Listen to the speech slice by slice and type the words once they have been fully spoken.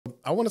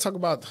I want to talk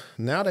about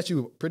now that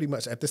you pretty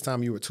much at this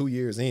time you were 2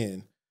 years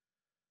in.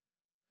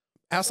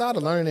 Outside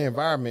of learning the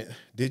environment,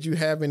 did you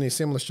have any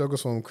similar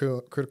struggles from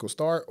critical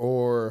start,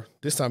 or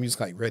this time you just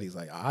like ready? It's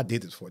like, I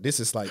did this before. This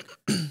is like,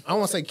 I don't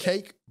want to say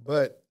cake,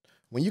 but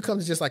when you come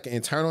to just like an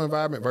internal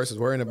environment versus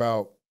worrying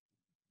about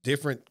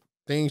different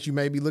things you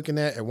may be looking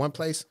at one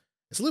place,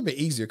 it's a little bit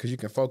easier because you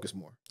can focus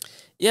more.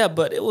 Yeah,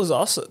 but it was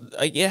also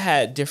like it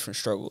had different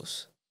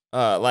struggles.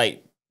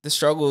 Like the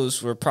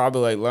struggles were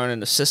probably like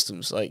learning the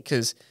systems, like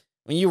because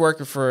when you're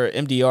working for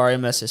MDR,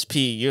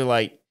 MSSP, you're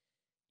like,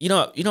 you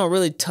don't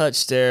really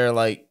touch their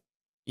like,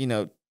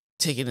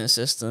 ticketing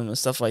system and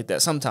stuff like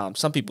that. Sometimes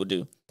some people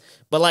do,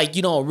 but like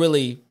you don't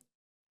really,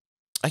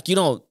 like you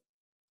don't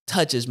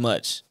touch as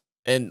much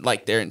and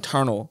like their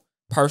internal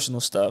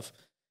personal stuff.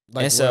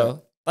 Like and so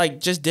what? Like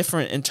just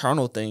different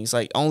internal things,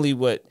 like only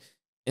what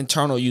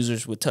internal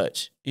users would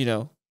touch,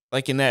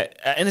 like in that,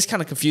 and it's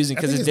kind of confusing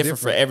because it's different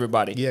for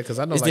everybody. Yeah, because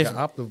I know it's like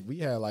Optiv, we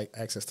had like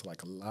access to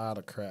like a lot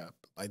of crap.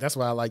 Like that's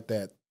why I like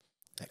that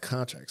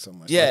contract so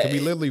much. Yeah, like, we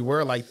literally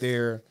were like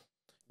their,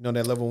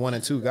 that level 1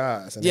 and 2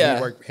 guys, and then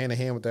we work hand in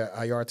hand with that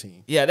IR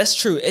team. Yeah, that's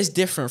true. It's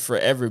different for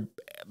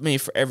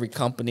every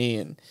company,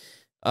 and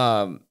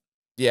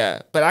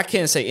yeah, but I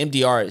can't say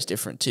MDR is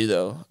different too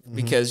though,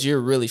 because you're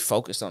really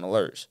focused on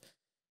alerts.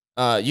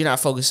 You're not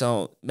focused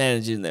on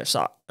managing their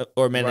SOC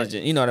or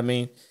managing, you know what I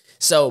mean?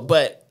 So,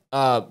 but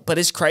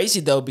it's crazy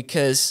though,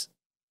 because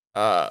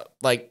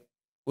like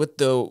with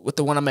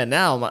the one I'm at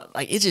now,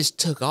 like it just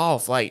took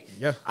off. Like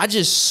I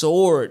just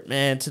soared,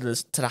 man, to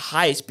the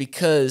heights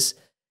because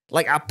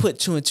like I put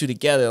 2 and 2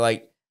 together.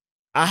 Like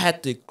I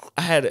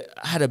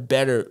had a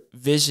better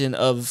vision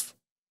of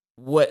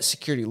what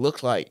security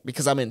looked like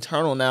because I'm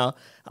internal now.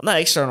 I'm not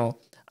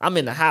external. I'm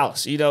in the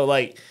house,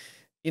 like,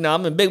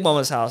 I'm in Big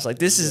Mama's house. Like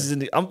this is,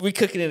 we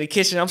cooking in the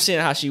kitchen. I'm seeing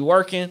how she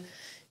working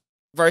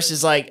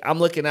versus like, I'm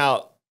looking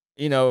out,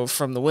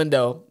 from the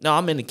window. No,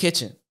 I'm in the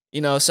kitchen,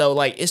 so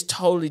like, it's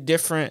totally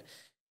different.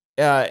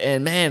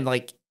 And man,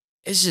 like,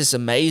 it's just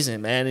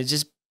amazing, man. You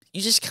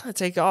just kind of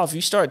take off.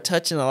 You start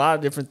touching a lot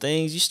of different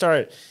things. You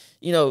start,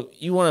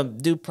 you want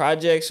to do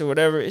projects or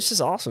whatever. It's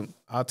just awesome.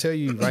 I'll tell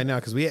you right now,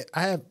 because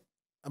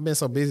I've been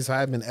so busy, so I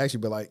haven't been actually,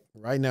 but like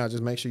right now,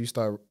 just make sure you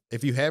start,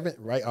 if you haven't,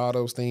 write all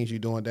those things you're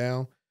doing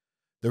down.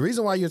 The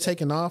reason why you're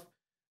taking off,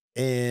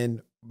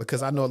 and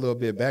because I know a little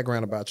bit of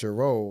background about your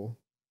role,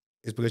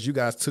 is because you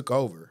guys took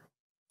over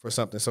for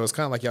something. So it's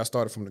kind of like y'all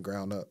started from the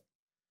ground up.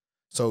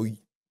 So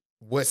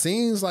what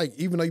seems like,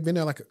 even though you've been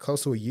there like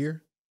close to a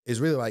year, is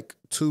really like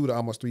 2 to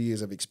almost 3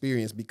 years of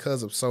experience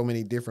because of so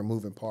many different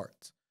moving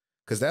parts.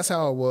 Because that's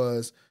how it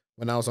was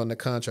when I was on the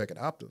contract at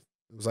Optiv.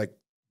 It was like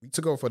we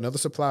took over for another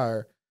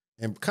supplier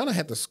and kind of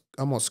had to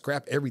almost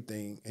scrap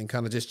everything and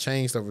kind of just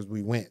changed over as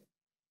we went.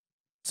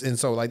 And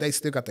so like they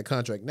still got the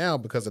contract now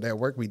because of that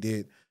work we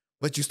did,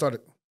 but you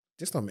started,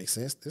 this don't make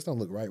sense. This don't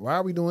look right. Why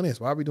are we doing this?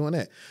 Why are we doing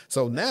that?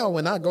 So now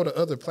when I go to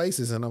other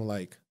places and I'm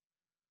like,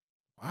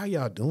 why are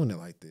y'all doing it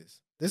like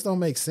this? This don't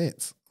make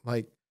sense.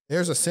 Like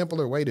there's a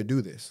simpler way to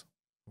do this.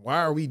 Why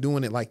are we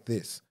doing it like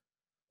this?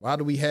 Why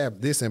do we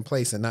have this in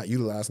place and not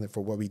utilizing it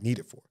for what we need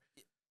it for?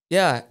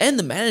 Yeah, and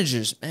the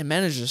managers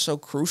are so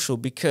crucial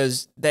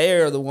because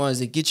they are the ones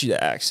that get you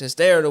the access.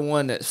 They are the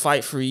one that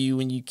fight for you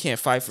when you can't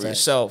fight for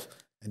yourself.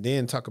 And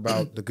then talk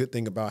about the good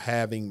thing about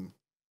having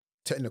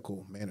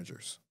technical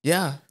managers.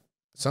 Yeah.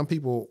 Some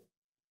people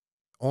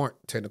aren't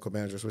technical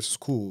managers, which is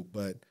cool,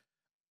 but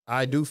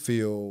I do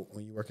feel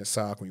when you work in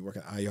SOC, when you work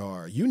in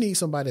IR, you need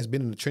somebody that's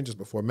been in the trenches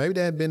before. Maybe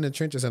they haven't been in the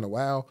trenches in a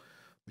while,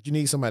 but you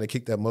need somebody to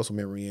kick that muscle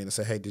memory in and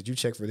say, hey, did you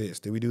check for this?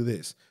 Did we do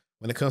this?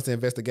 When it comes to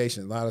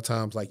investigation, a lot of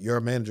times, like your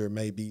manager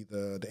may be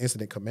the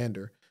incident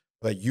commander,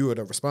 but you are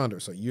the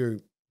responder. So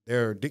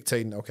they're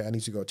dictating, okay, I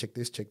need you to go check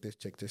this, check this,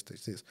 check this, check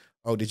this.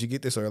 Oh, did you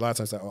get this? Or a lot of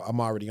times, like, oh, I'm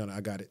already on it.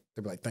 I got it.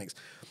 They'll be like, thanks.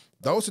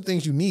 Those are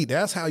things you need.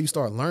 That's how you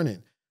start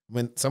learning.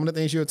 When some of the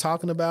things you're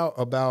talking about,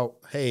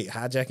 hey,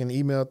 hijacking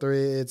email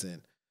threads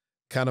and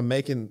kind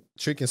of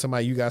tricking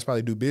somebody you guys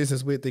probably do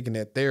business with, thinking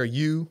that they're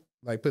you,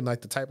 like putting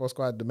like the typo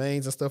squad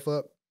domains and stuff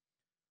up.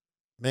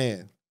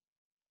 Man,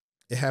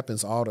 it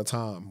happens all the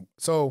time.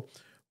 So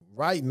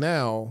right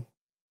now,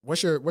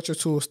 what's your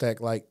tool stack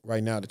like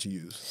right now that you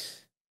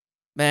use?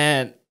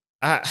 Man,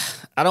 I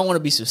don't want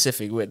to be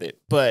specific with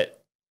it,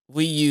 but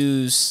we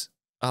use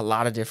a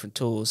lot of different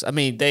tools. I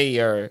mean,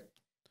 I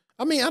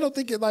don't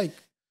think it like,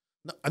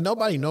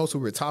 nobody knows who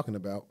we're talking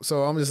about.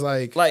 So I'm just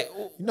like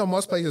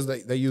most places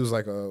they use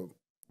like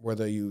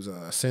they use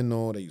a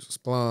Sentinel, they use a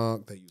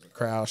Splunk, they use a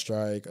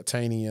CrowdStrike, a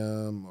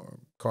Tanium, or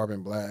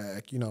Carbon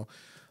Black,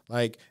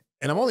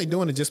 and I'm only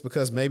doing it just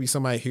because maybe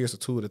somebody hears a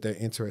tool that they're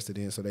interested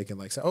in, so they can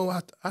like say, oh,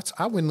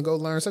 I went and go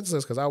learn such and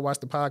such because I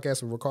watched the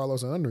podcast with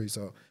Carlos and Andre.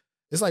 So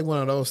it's like one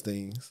of those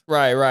things.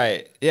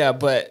 Right. Yeah,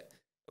 but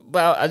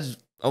I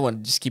want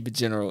to just keep it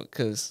general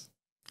because,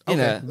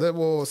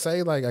 well,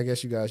 say like, I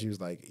guess you guys use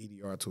like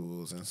EDR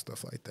tools and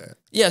stuff like that.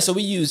 Yeah, so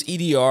we use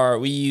EDR.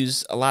 We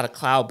use a lot of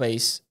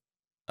cloud-based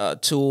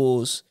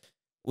tools.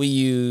 We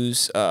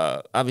use,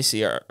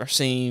 obviously, our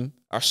SIEM,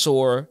 our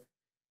SOAR,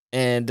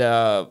 and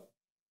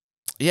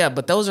Yeah,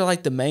 but those are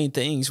like the main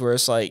things where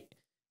it's like,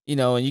 you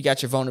know, and you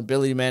got your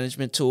vulnerability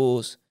management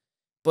tools.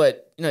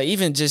 But, you know,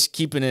 even just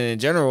keeping it in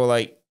general,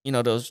 like, you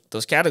know,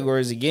 those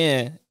categories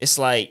again, it's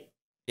like,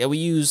 yeah, we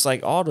use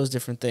like all those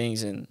different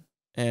things and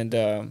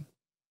yeah.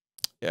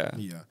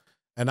 Yeah.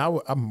 And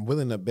I'm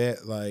willing to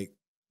bet like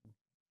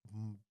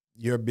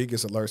your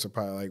biggest alerts are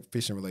probably like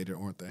phishing related,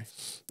 aren't they?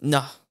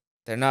 No,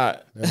 they're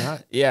not. They're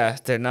not? Yeah,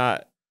 they're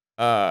not.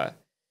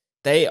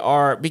 They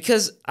are,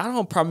 because I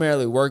don't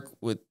primarily work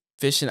with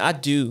phishing.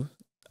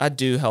 I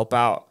do help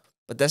out,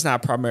 but that's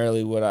not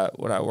primarily what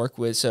I work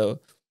with. So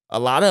a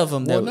lot of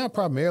them. Well, not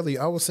primarily.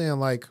 I was saying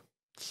like,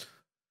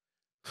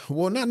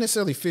 well, not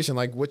necessarily phishing.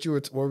 Like what we were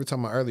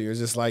talking about earlier is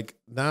just like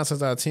 9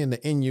 times out of 10,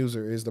 the end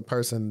user is the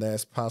person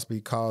that's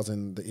possibly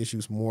causing the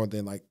issues more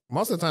than like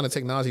most of the time the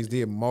technologies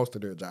did most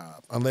of their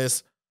job,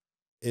 unless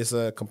it's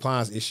a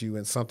compliance issue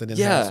and something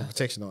didn't have some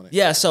protection on it.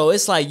 Yeah, so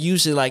it's like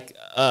usually like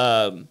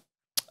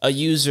a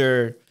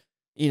user,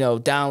 you know,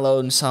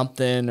 downloading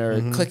something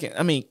or clicking.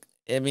 I mean,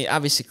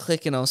 obviously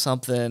clicking on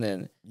something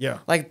and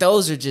like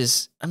those are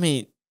just. I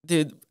mean,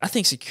 dude, I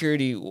think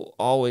security will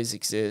always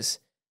exist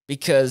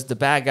because the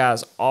bad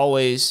guys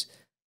always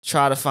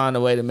try to find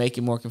a way to make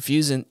it more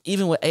confusing.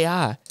 Even with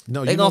AI,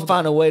 they're gonna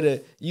find a way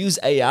to use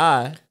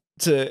AI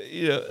to,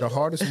 you know. The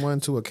hardest one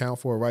to account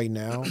for right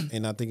now,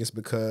 and I think it's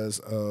because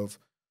of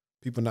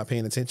people not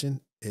paying attention,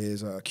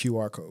 is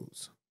QR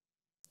codes.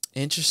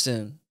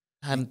 Interesting.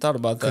 I hadn't thought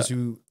about that. Because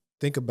you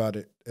think about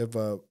it, if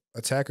a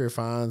attacker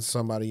finds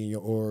somebody in your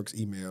org's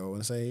email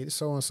and say,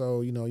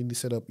 so-and-so, you know, you need to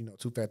set up, you know,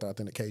 2-factor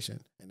authentication,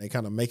 and they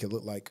kind of make it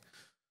look like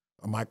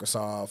a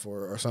Microsoft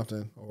or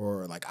something,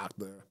 or like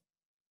Okta,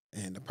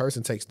 and the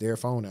person takes their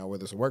phone out,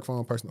 whether it's a work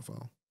phone, personal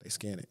phone, they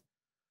scan it.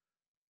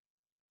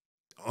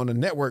 On the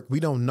network,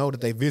 we don't know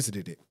that they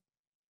visited it.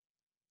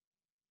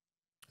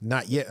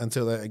 Not yet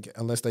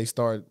unless they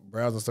start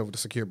browsing stuff with a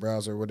secure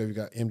browser or whatever you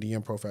got,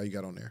 MDM profile you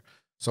got on there.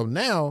 So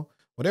now,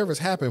 whatever's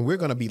happened, we're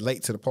going to be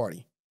late to the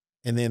party.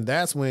 And then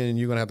that's when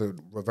you're going to have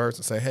to reverse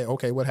and say, hey,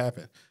 okay, what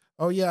happened?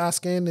 Oh, yeah, I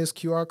scanned this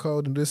QR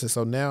code and this. And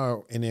so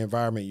now in the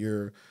environment,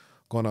 you're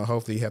going to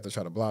hopefully have to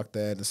try to block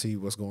that and see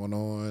what's going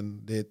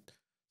on. Did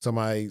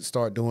somebody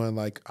start doing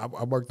like, I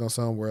worked on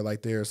some where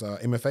like there's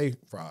MFA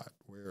fraud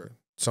where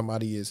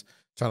somebody is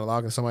trying to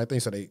log in somebody's thing,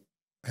 so they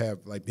have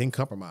like been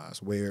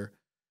compromised, where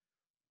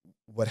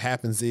what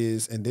happens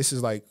is, and this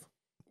is like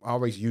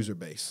always user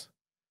based,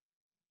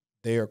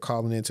 they are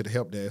calling into the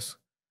help desk,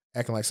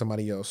 acting like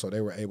somebody else, so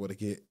they were able to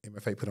get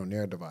MFA put on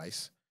their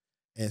device.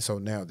 And so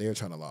now they're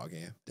trying to log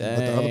in. Dang.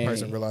 But the other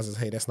person realizes,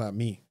 hey, that's not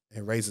me,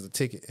 and raises a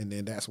ticket, and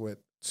then that's what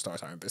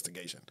starts our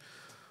investigation.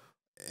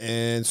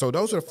 And so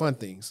those are the fun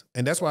things.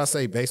 And that's why I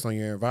say based on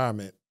your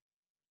environment,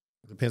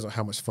 it depends on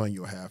how much fun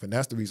you'll have. And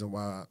that's the reason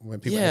why when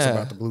people ask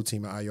about the blue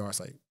team and IR,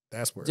 it's like,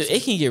 that's where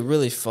it can get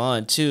really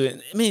fun too.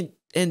 And I mean,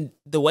 and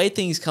the way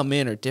things come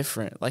in are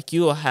different. Like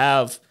you will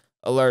have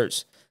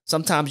alerts.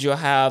 Sometimes you'll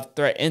have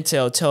threat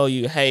intel tell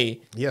you,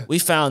 hey, we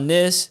found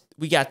this.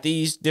 We got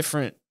these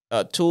different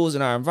tools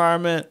in our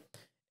environment,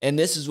 and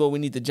this is what we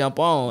need to jump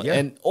on.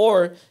 Yeah.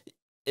 Or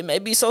it may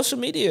be social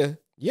media.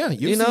 Yeah,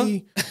 you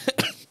see,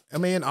 I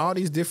mean, all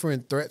these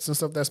different threats and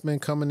stuff that's been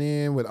coming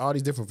in with all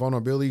these different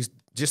vulnerabilities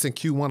just in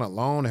Q1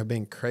 alone have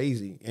been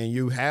crazy. And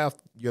you have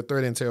your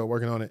threat intel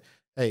working on it.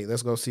 Hey,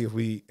 let's go see if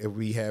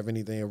we have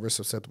anything risk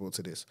susceptible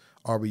to this.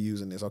 Are we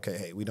using this? Okay,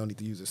 hey, we don't need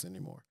to use this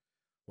anymore.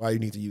 Why do you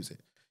need to use it?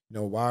 You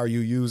know, why are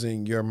you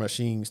using your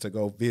machines to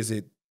go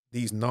visit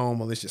these known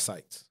malicious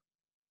sites?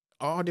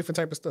 All different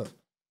type of stuff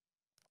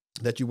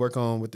that you work on with